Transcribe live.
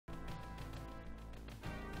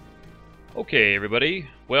Okay, everybody.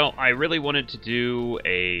 Well, I really wanted to do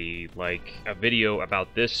a video about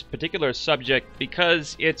this particular subject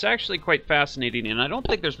because it's actually quite fascinating, and I don't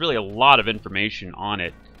think there's really a lot of information on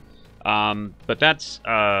it. But that's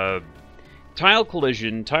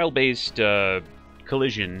tile-based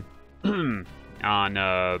collision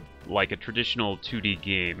on like a traditional 2D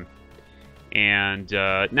game. And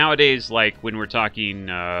nowadays, like when we're talking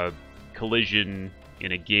collision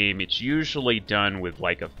in a game, it's usually done with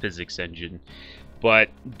like a physics engine. But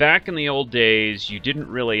back in the old days, you didn't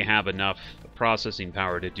really have enough processing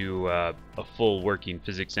power to do a full working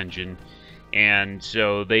physics engine, and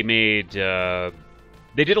so they did a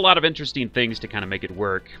lot of interesting things to kind of make it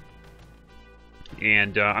work.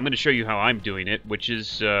 And I'm going to show you how I'm doing it, which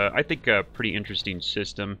is, I think, a pretty interesting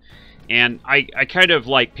system. And I kind of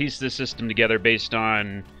like pieced this system together based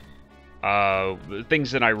on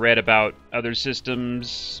things that I read about other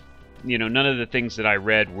systems. You know, none of the things that I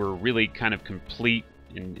read were really kind of complete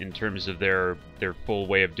in terms of their full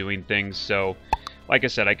way of doing things. So, like I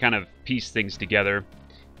said, I kind of pieced things together.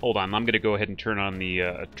 Hold on, I'm going to go ahead and turn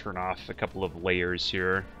off a couple of layers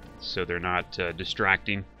here so they're not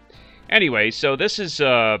distracting. Anyway, so this is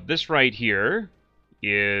this right here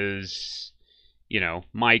is, you know,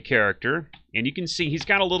 my character, and you can see he's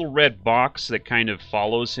got a little red box that kind of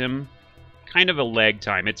follows him. Kind of a lag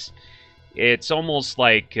time. It's almost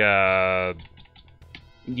like yeah,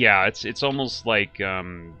 it's almost like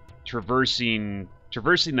traversing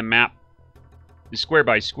the map square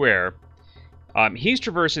by square. He's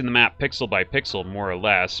traversing the map pixel by pixel, more or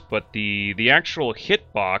less, but the actual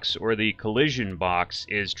hitbox or the collision box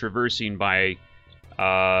is traversing by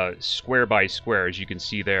square by square, as you can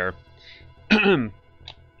see there. And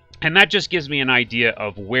that just gives me an idea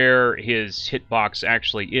of where his hitbox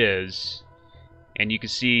actually is. And you can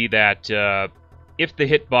see that if the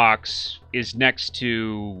hitbox is next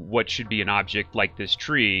to what should be an object like this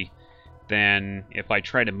tree, then if I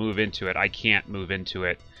try to move into it, I can't move into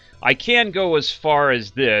it. I can go as far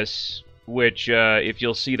as this, which if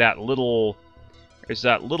you'll see that there's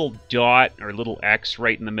that little dot or little X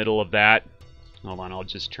right in the middle of that. Hold on, I'll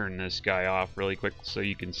just turn this guy off really quick so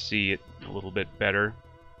you can see it a little bit better.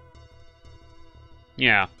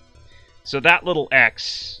 Yeah, so that little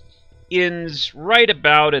X ends right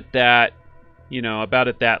about at that, you know, about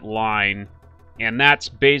at that line, and that's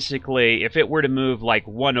basically, if it were to move like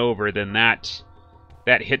one over, then that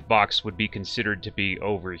hitbox would be considered to be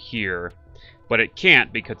over here, but it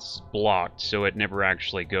can't because it's blocked, so it never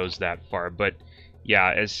actually goes that far. But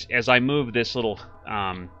yeah, as I move this little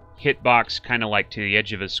hitbox kind of like to the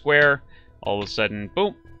edge of a square, all of a sudden,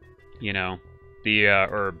 boom, you know,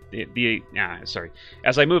 as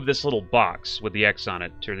I move this little box with the X on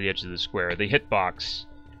it to the edge of the square, the hitbox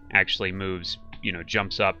actually moves, you know,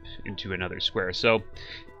 jumps up into another square. So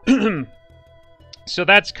so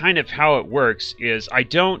that's kind of how it works. Is I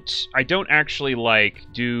don't actually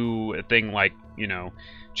like do a thing like, you know,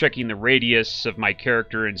 checking the radius of my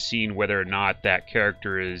character and seeing whether or not that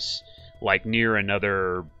character is like near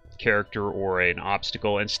another character or an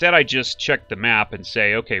obstacle. Instead, I just check the map and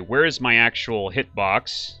say, okay, where is my actual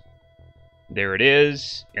hitbox? There it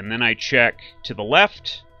is. And then I check to the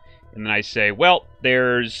left, and then I say, well,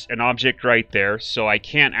 there's an object right there, so I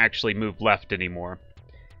can't actually move left anymore.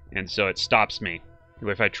 And so it stops me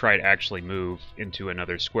if I try to actually move into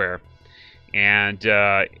another square. And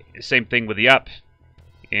same thing with the up.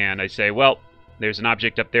 And I say, well, there's an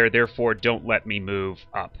object up there, therefore don't let me move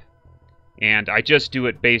up. And I just do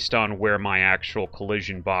it based on where my actual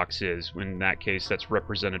collision box is. In that case, that's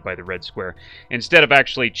represented by the red square. Instead of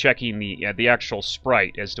actually checking the actual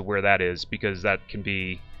sprite as to where that is, because that can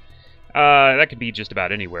be just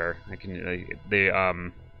about anywhere.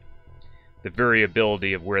 The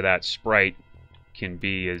variability of where that sprite can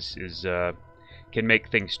be can make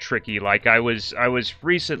things tricky. Like I was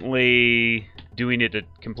recently doing it a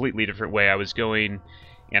completely different way. I was going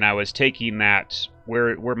and I was taking that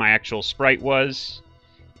where my actual sprite was,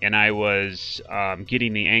 and I was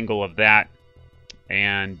getting the angle of that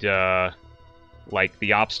and like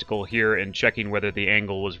the obstacle here, and checking whether the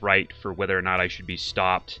angle was right for whether or not I should be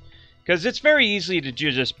stopped. Because it's very easy to do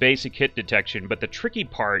just basic hit detection, but the tricky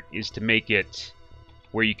part is to make it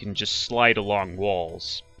where you can just slide along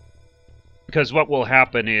walls. Because what will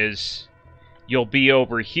happen is you'll be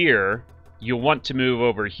over here, you'll want to move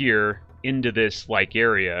over here into this like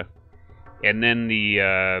area, and then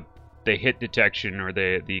the hit detection or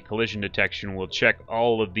the collision detection will check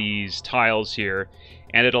all of these tiles here,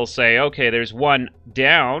 and it'll say, okay, there's one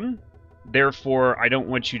down, therefore I don't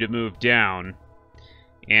want you to move down.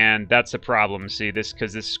 And that's the problem. See,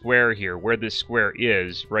 because this square here, where this square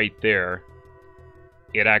is, right there,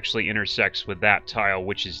 it actually intersects with that tile,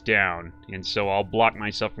 which is down. And so I'll block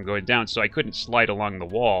myself from going down, so I couldn't slide along the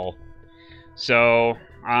wall. So,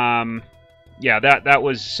 yeah, that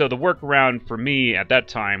was... So the workaround for me at that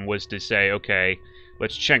time was to say, okay,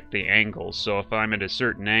 let's check the angle. So if I'm at a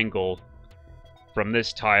certain angle from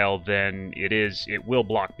this tile, then it will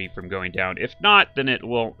block me from going down. If not, then it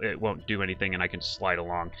won't do anything and I can slide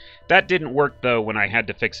along. That didn't work though when I had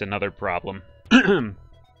to fix another problem.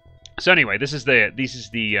 So anyway, this is the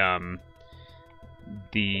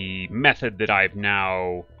method that I've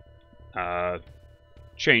now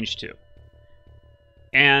changed to.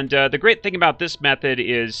 And the great thing about this method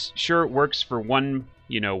is, sure, it works for one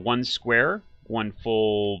square, one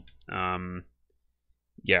full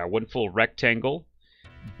rectangle.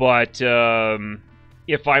 But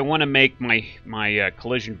if I want to make my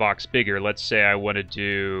collision box bigger, let's say I want to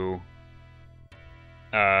do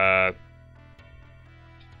a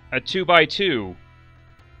 2x2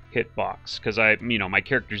 hitbox, because my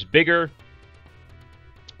character's bigger,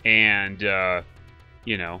 and the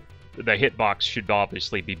hitbox should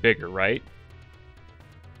obviously be bigger, right?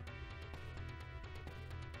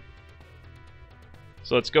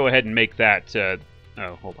 So let's go ahead and make that.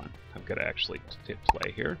 Oh, hold on. I've got to actually hit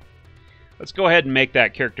play here. Let's go ahead and make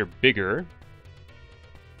that character bigger.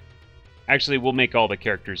 Actually, we'll make all the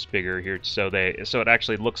characters bigger here, so it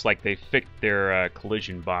actually looks like they fit their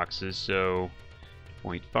collision boxes. So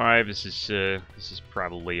 0.5. This is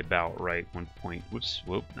probably about right. 1. Whoops.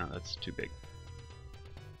 Whoop. No, that's too big.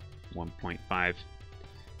 1.5.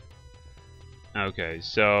 Okay,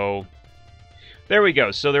 so there we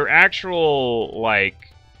go. So their actual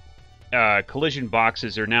collision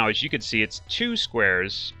boxes are now, as you can see, it's 2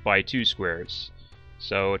 squares by 2 squares.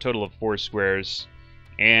 So a total of 4 squares.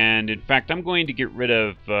 And in fact, I'm going to get rid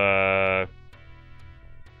of that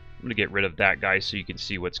guy so you can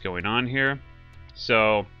see what's going on here.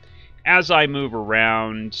 So as I move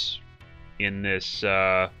around in this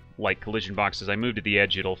collision box, as I move to the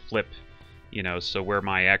edge, it'll flip, so where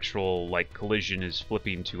my actual collision is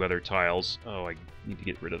flipping to other tiles. Oh, I need to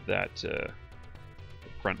get rid of that the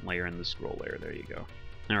front layer and the scroll layer. There you go.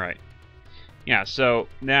 All right. Yeah, so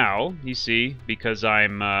now you see, because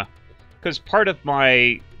part of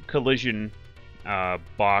my collision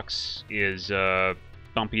box is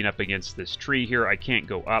bumping up against this tree here, I can't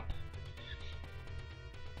go up.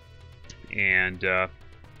 And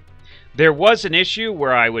there was an issue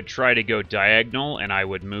where I would try to go diagonal and I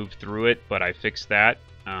would move through it, but I fixed that.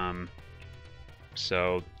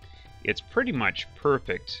 So it's pretty much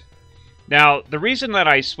perfect. Now, the reason that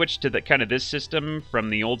I switched to this system from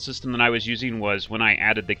the old system that I was using was when I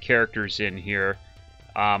added the characters in here,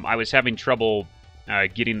 I was having trouble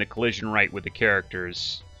getting the collision right with the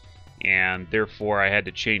characters, and therefore I had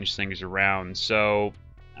to change things around. So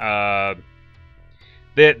the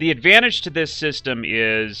advantage to this system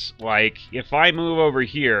is, if I move over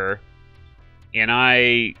here and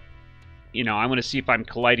I want to see if I'm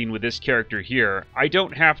colliding with this character here, I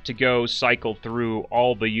don't have to go cycle through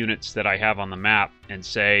all the units that I have on the map and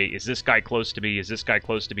say, is this guy close to me? Is this guy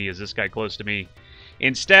close to me? Is this guy close to me?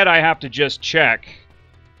 Instead, I have to just check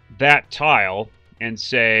that tile and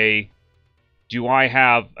say, do I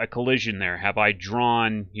have a collision there? Have I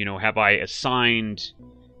drawn, have I assigned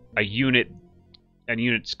a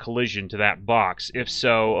unit's collision to that box? If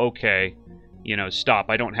so, okay, stop.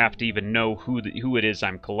 I don't have to even know who it is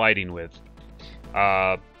I'm colliding with.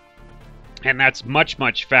 And that's much,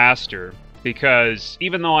 much faster, because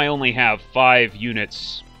even though I only have 5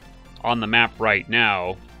 units on the map right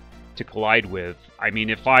now to collide with, I mean,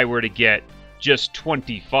 if I were to get just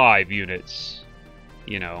 25 units,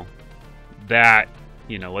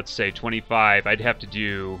 let's say 25, I'd have to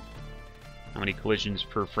do, how many collisions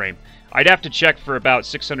per frame? I'd have to check for about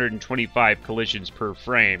 625 collisions per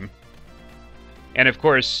frame. And of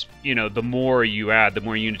course, the more you add, the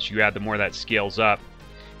more units you add, the more that scales up.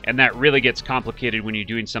 And that really gets complicated when you're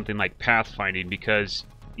doing something like pathfinding, because,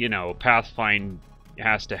 pathfind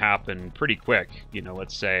has to happen pretty quick.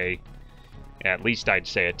 Let's say, at least I'd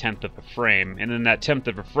say a 1/10 of a frame. And then that 1/10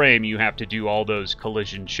 of a frame, you have to do all those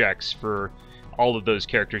collision checks for all of those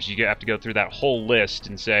characters. You have to go through that whole list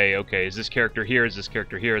and say, okay, is this character here? Is this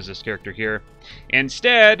character here? Is this character here?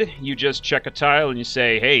 Instead, you just check a tile and you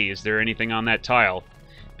say, hey, is there anything on that tile?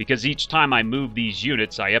 Because each time I move these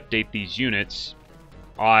units, I update these units,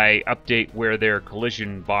 I update where their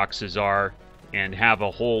collision boxes are and have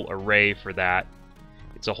a whole array for that.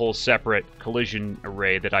 It's a whole separate collision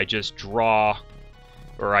array that I just draw,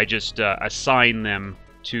 or I just assign them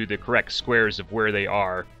to the correct squares of where they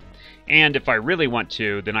are. And if I really want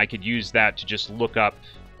to, then I could use that to just look up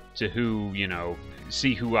to who, you know,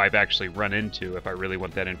 see who I've actually run into if I really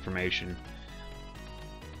want that information.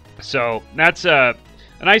 So that's a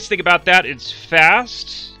nice thing about that. It's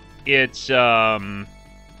fast. It's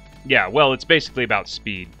yeah, well, it's basically about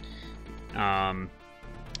speed.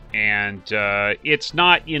 It's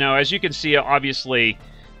not, you know, as you can see, obviously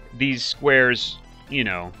these squares, you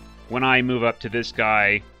know, when I move up to this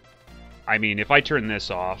guy, I mean, if I turn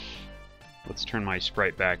this off, let's turn my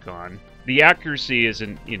sprite back on. The accuracy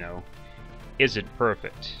isn't, you know, isn't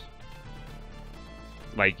perfect.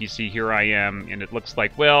 Like, you see, here I am, and it looks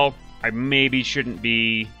like, well, I maybe shouldn't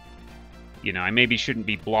be, you know, I maybe shouldn't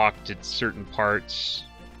be blocked at certain parts.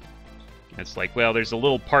 It's like, well, there's a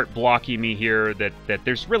little part blocking me here that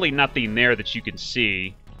there's really nothing there that you can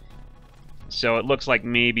see. So it looks like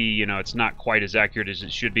maybe, you know, it's not quite as accurate as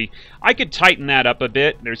it should be. I could tighten that up a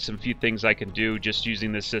bit. There's some few things I can do just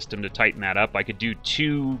using this system to tighten that up. I could do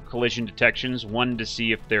 2 collision detections, one to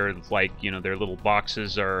see if they're like, you know, their little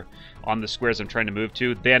boxes are on the squares I'm trying to move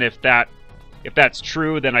to. Then if that's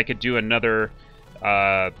true, then I could do another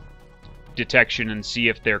detection and see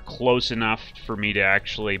if they're close enough for me to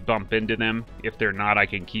actually bump into them. If they're not, I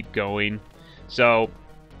can keep going. So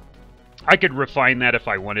I could refine that if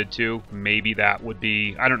I wanted to. Maybe that would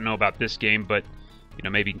be, I don't know about this game, but, you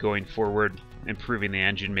know, maybe going forward, improving the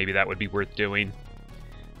engine, maybe that would be worth doing.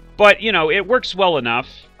 But, you know, it works well enough,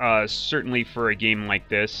 certainly for a game like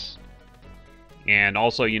this. And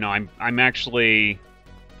also, you know, I'm actually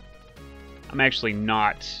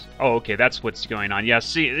not. Oh, okay, that's what's going on. Yeah,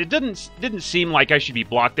 see, it didn't seem like I should be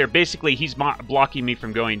blocked there. Basically, he's blocking me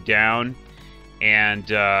from going down, and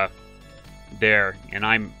there, and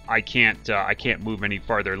I can't move any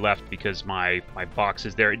farther left because my box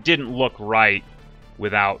is there. It didn't look right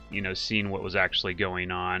without, you know, seeing what was actually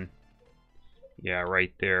going on. Yeah,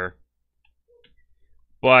 right there.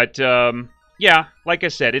 But yeah, like I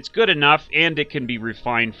said, it's good enough, and it can be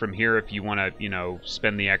refined from here if you want to, you know,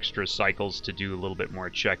 spend the extra cycles to do a little bit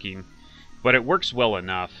more checking. But it works well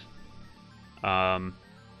enough. And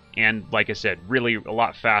like I said, really a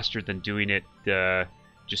lot faster than doing it,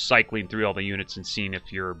 just cycling through all the units and seeing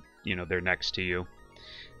if you're, you know, they're next to you.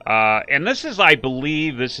 And this is, I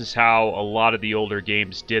believe, this is how a lot of the older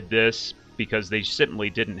games did this, because they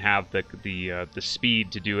simply didn't have the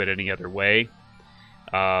speed to do it any other way.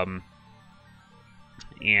 I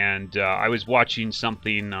was watching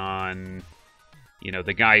something on, you know,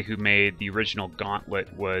 the guy who made the original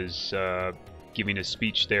Gauntlet was giving a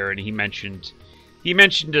speech there, and he mentioned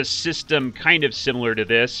a system kind of similar to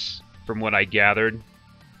this, from what I gathered.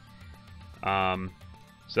 So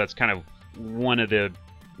that's kind of one of the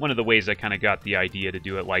ways I kind of got the idea to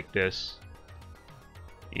do it like this.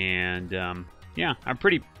 And yeah, I'm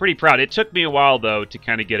pretty proud. It took me a while though to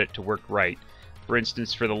kind of get it to work right. For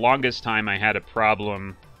instance, for the longest time I had a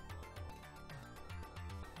problem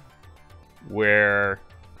where,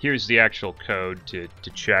 here's the actual code to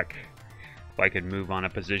check if I can move on a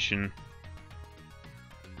position.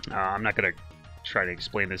 I'm not going to try to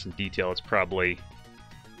explain this in detail.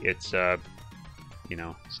 It's you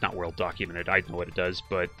know, it's not well documented. I know what it does,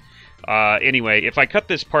 but anyway, if I cut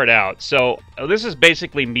this part out, so this is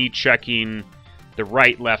basically me checking the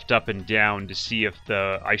right, left, up, and down to see if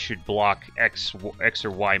I should block X or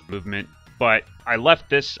Y movement. But I left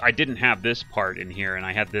this, I didn't have this part in here, and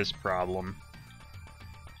I had this problem.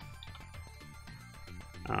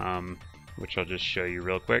 Which I'll just show you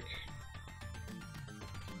real quick.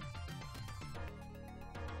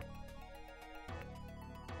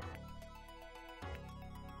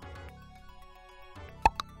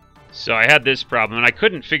 So I had this problem, and I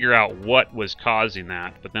couldn't figure out what was causing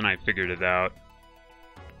that, but then I figured it out.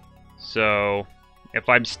 So if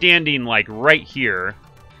I'm standing like right here,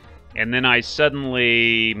 and then I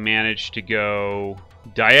suddenly manage to go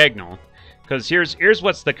diagonal, because here's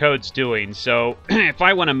what the code's doing. So if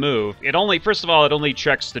I want to move, first of all, it only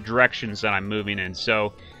checks the directions that I'm moving in.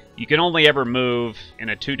 So you can only ever move in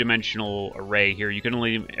a 2-dimensional array here. You can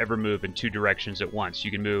only ever move in 2 directions at once. You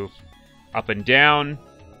can move up and down,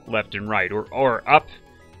 left and right, or up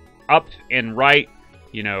and right,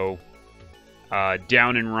 you know,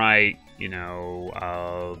 down and right, you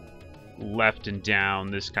know, left and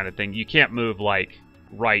down, this kind of thing. You can't move like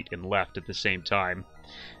right and left at the same time.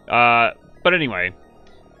 But anyway,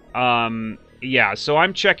 yeah, so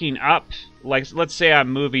I'm checking up, like, let's say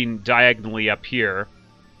I'm moving diagonally up here.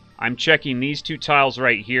 I'm checking these 2 tiles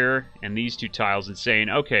right here and these 2 tiles and saying,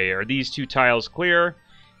 okay, are these 2 tiles clear?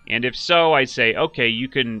 And if so, I say, okay, you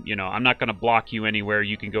can, you know, I'm not going to block you anywhere.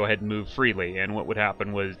 You can go ahead and move freely. And what would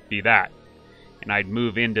happen would be that. And I'd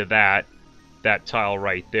move into that tile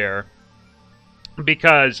right there.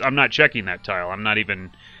 Because I'm not checking that tile. I'm not even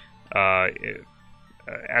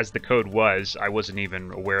as the code was, I wasn't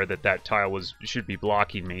even aware that that tile should be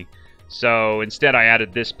blocking me. So instead I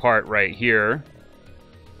added this part right here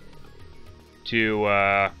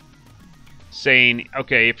to saying,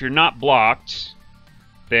 okay, if you're not blocked,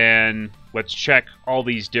 then let's check all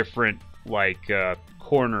these different like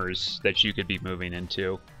corners that you could be moving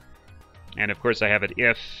into. And of course I have it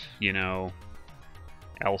if, you know,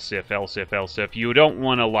 else if, else if, else if. You don't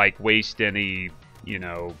want to like waste any, you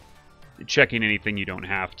know, checking anything you don't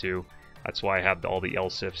have to. That's why I have all the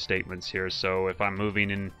else if statements here. So if I'm moving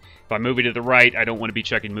to the right, I don't want to be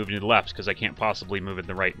checking moving to the left because I can't possibly move in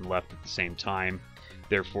the right and left at the same time.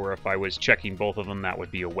 Therefore, if I was checking both of them, that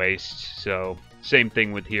would be a waste. So same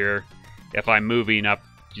thing with here. If I'm moving up,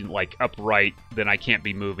 like up right, then I can't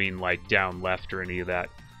be moving like down left or any of that.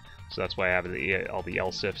 So that's why I have all the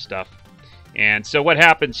else if stuff. And so what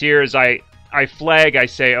happens here is I flag, I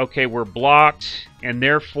say, okay, we're blocked, and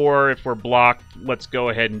therefore, if we're blocked, let's go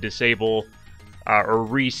ahead and disable or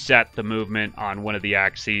reset the movement on one of the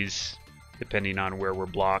axes, depending on where we're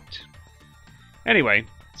blocked. Anyway,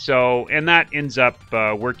 so, and that ends up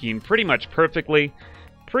working pretty much perfectly.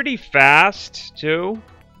 Pretty fast, too,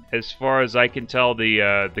 as far as I can tell.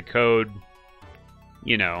 The code,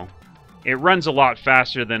 you know, it runs a lot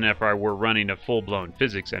faster than if I were running a full-blown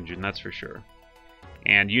physics engine, that's for sure.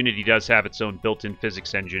 And Unity does have its own built-in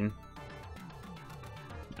physics engine.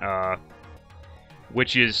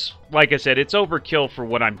 Which is, like I said, it's overkill for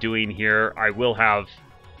what I'm doing here. I will have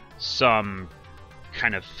some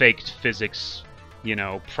kind of faked physics, you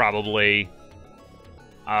know, probably,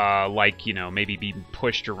 like, you know, maybe being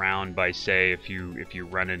pushed around by, say, if you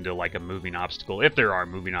run into, like, a moving obstacle. If there are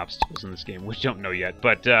moving obstacles in this game, we don't know yet.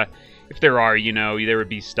 But if there are, you know, there would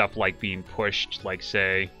be stuff like being pushed, like,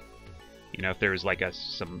 say, you know, if there was like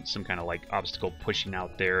some kind of like obstacle pushing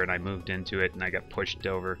out there, and I moved into it and I got pushed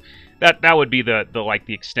over, that would be the like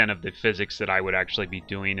the extent of the physics that I would actually be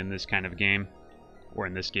doing in this kind of game, or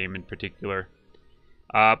in this game in particular.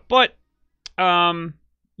 But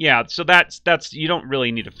yeah, so that's you don't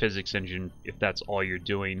really need a physics engine if that's all you're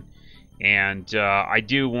doing. And I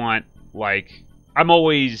do want, like, I'm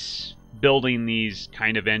always building these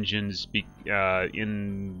kind of engines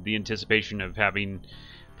in the anticipation of having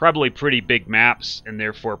probably pretty big maps, and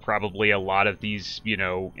therefore probably a lot of these, you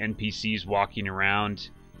know, NPCs walking around.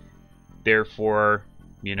 Therefore,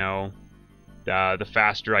 you know, the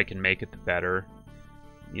faster I can make it, the better.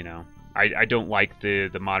 You know, I don't like the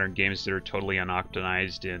modern games that are totally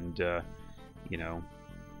unoptimized and, you know,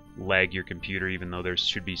 lag your computer, even though there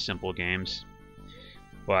should be simple games.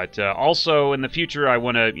 But also, in the future, I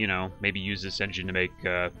want to, you know, maybe use this engine to make,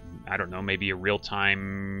 I don't know, maybe a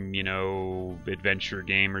real-time, you know, adventure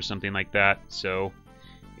game or something like that. So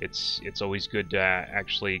it's always good to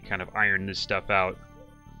actually kind of iron this stuff out.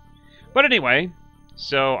 But anyway,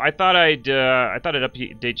 so I thought I'd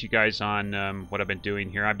update you guys on what I've been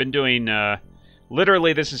doing here. I've been doing,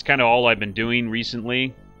 literally, this is kind of all I've been doing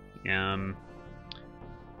recently. It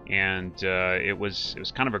was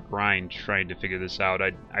kind of a grind trying to figure this out.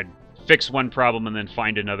 I'd fix one problem and then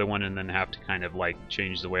find another one and then have to kind of like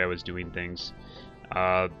change the way I was doing things.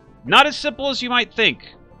 Not as simple as you might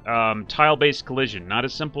think. Tile-based collision, not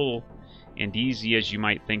as simple and easy as you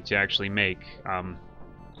might think to actually make.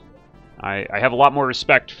 I have a lot more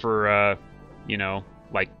respect for you know,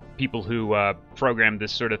 like people who program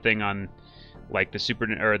this sort of thing on like the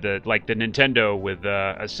the Nintendo with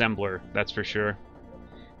assembler. That's for sure.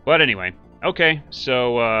 But anyway, okay,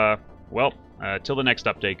 so, well, till the next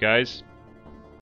update, guys.